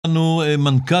לנו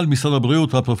מנכ"ל משרד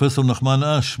הבריאות, הפרופסור נחמן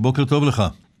אש. בוקר טוב לך.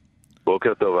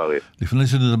 בוקר טוב, ארי. לפני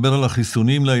שנדבר על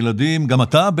החיסונים לילדים, גם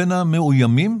אתה בין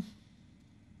המאוימים?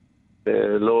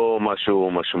 לא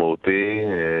משהו משמעותי.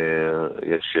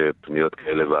 יש פניות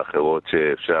כאלה ואחרות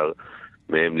שאפשר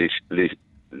מהם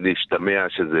להשתמע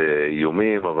שזה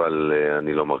איומים, אבל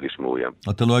אני לא מרגיש מאוים.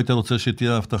 אתה לא היית רוצה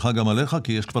שתהיה הבטחה גם עליך?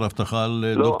 כי יש כבר הבטחה על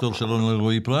דוקטור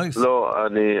אלרעי-פרייס? לא,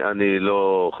 אני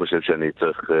לא חושב שאני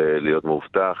צריך להיות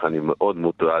מאובטח. אני מאוד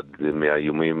מוטרד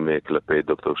מהאיומים כלפי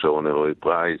דוקטור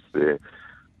אלרעי-פרייס,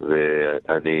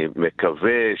 ואני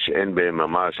מקווה שאין בהם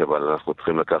ממש, אבל אנחנו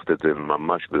צריכים לקחת את זה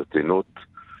ממש ברצינות,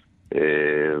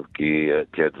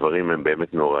 כי הדברים הם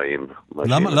באמת נוראים.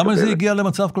 למה זה הגיע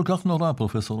למצב כל כך נורא,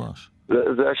 פרופסור אש?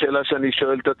 זו השאלה שאני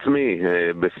שואל את עצמי.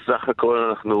 בסך הכל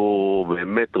אנחנו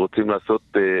באמת רוצים לעשות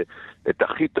את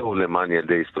הכי טוב למען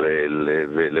ילדי ישראל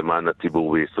ולמען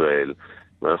הציבור בישראל.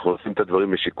 ואנחנו עושים את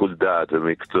הדברים בשיקול דעת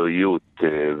ומקצועיות,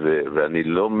 ואני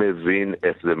לא מבין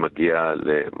איך זה מגיע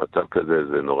למצב כזה.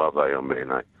 זה נורא והיום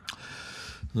בעיניי.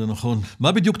 זה נכון.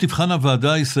 מה בדיוק תבחן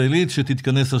הוועדה הישראלית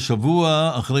שתתכנס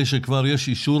השבוע, אחרי שכבר יש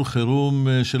אישור חירום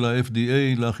של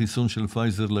ה-FDA לחיסון של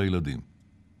פייזר לילדים?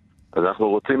 אז אנחנו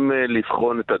רוצים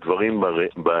לבחון את הדברים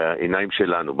בעיניים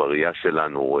שלנו, בראייה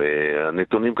שלנו.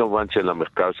 הנתונים כמובן של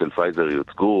המחקר של פייזר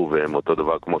יוצגו, והם אותו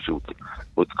דבר כמו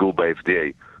שהוצגו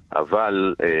ב-FDA.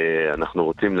 אבל אנחנו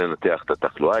רוצים לנתח את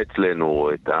התחלואה אצלנו,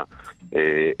 את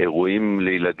האירועים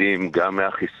לילדים, גם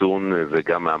מהחיסון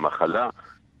וגם מהמחלה,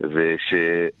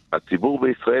 ושהציבור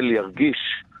בישראל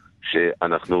ירגיש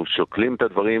שאנחנו שוקלים את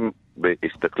הדברים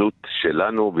בהסתכלות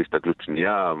שלנו, בהסתכלות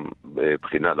שנייה,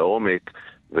 בבחינה לעומק,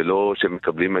 ולא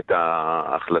שמקבלים את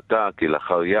ההחלטה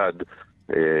כלאחר יד,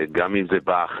 גם אם זה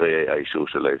בא אחרי האישור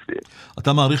של ה-FDA.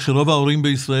 אתה מעריך שרוב ההורים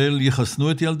בישראל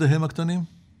יחסנו את ילדיהם הקטנים?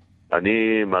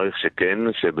 אני מעריך שכן,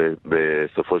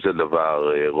 שבסופו של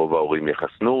דבר רוב ההורים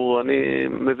יחסנו. אני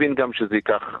מבין גם שזה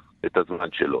ייקח את הזמן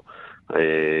שלו.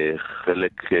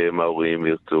 חלק מההורים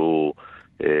ירצו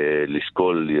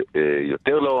לשקול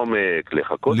יותר לעומק,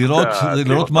 לחכות קצת.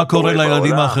 לראות מה קורה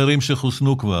לילדים האחרים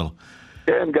שחוסנו כבר.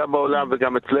 כן, גם בעולם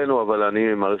וגם אצלנו, אבל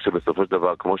אני מעריך שבסופו של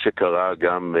דבר, כמו שקרה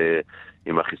גם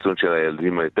עם החיסון של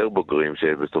הילדים היותר בוגרים,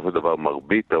 שבסופו של דבר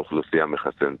מרבית האוכלוסייה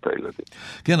מחסן את הילדים.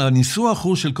 כן, הניסוח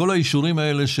הוא של כל האישורים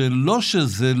האלה, שלא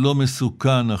שזה לא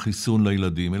מסוכן החיסון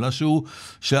לילדים, אלא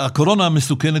שהקורונה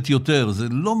מסוכנת יותר. זה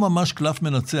לא ממש קלף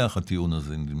מנצח הטיעון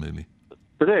הזה, נדמה לי.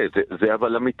 תראה, זה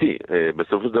אבל אמיתי.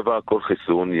 בסופו של דבר כל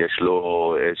חיסון יש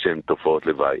לו שהן תופעות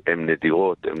לוואי. הן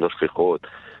נדירות, הן לא שכיחות.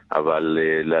 אבל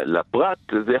לפרט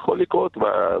זה יכול לקרות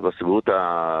בסבירות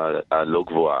הלא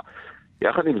גבוהה.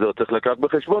 יחד עם זאת צריך לקחת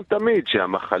בחשבון תמיד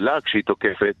שהמחלה כשהיא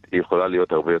תוקפת היא יכולה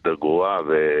להיות הרבה יותר גרועה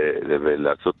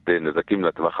ולעשות נזקים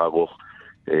לטווח הארוך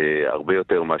הרבה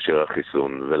יותר מאשר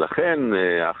החיסון. ולכן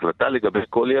ההחלטה לגבי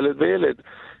כל ילד וילד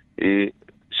היא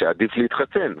שעדיף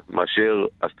להתחסן מאשר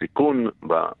הסיכון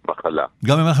במחלה.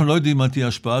 גם אם אנחנו לא יודעים מה תהיה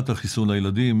השפעת החיסון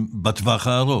לילדים בטווח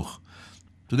הארוך.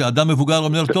 אתה יודע, אדם מבוגר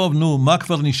אומר, טוב, נו, מה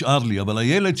כבר נשאר לי? אבל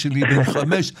הילד שלי בן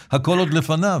 5, הכל עוד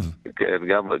לפניו. כן,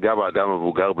 גם האדם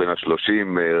מבוגר בן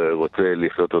 30 רוצה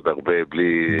לחיות עוד הרבה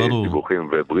בלי דיווחים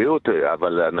ובריאות,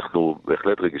 אבל אנחנו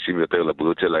בהחלט רגישים יותר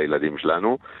לבריאות של הילדים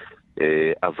שלנו.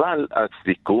 אבל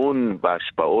הסיכון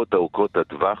בהשפעות ארוכות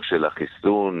הטווח של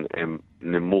החיסון הן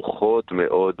נמוכות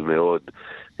מאוד מאוד.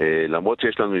 למרות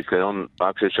שיש לנו ניסיון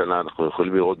רק של שנה, אנחנו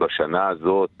יכולים לראות בשנה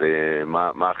הזאת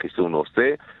מה החיסון עושה,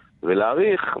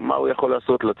 ולהעריך מה הוא יכול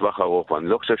לעשות לטווח ארוך, ואני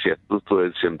לא חושב שיצוצו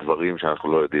איזשהם דברים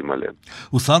שאנחנו לא יודעים עליהם.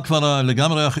 הוסר כבר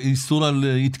לגמרי איסור על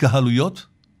התקהלויות?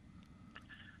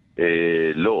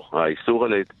 לא, האיסור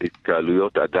על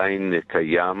התקהלויות עדיין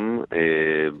קיים.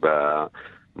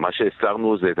 מה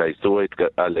שהסרנו זה את האיסור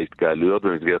על התקהלויות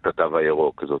במסגרת התו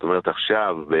הירוק. זאת אומרת,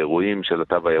 עכשיו באירועים של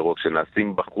התו הירוק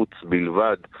שנעשים בחוץ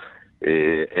בלבד,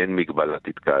 אין מגבלת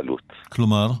התקהלות.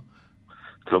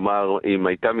 כלומר, אם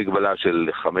הייתה מגבלה של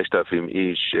 5,000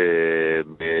 איש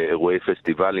באירועי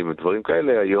פסטיבלים ודברים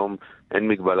כאלה, היום אין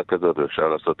מגבלה כזאת, ואפשר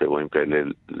לעשות אירועים כאלה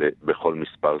בכל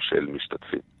מספר של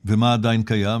משתתפים. ומה עדיין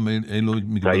קיים? אין לו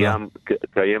מגבלה?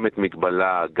 קיימת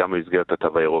מגבלה גם במסגרת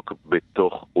התו הירוק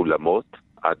בתוך אולמות,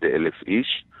 עד 1,000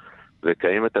 איש,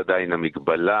 וקיימת עדיין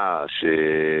המגבלה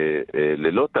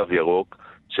שללא תו ירוק,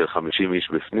 של 50 איש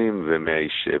בפנים ו100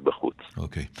 איש בחוץ.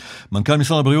 אוקיי. מנכ"ל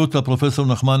משרד הבריאות, הפרופסור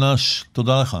נחמן אש,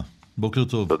 תודה לך. בוקר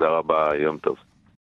טוב. תודה רבה, יום טוב.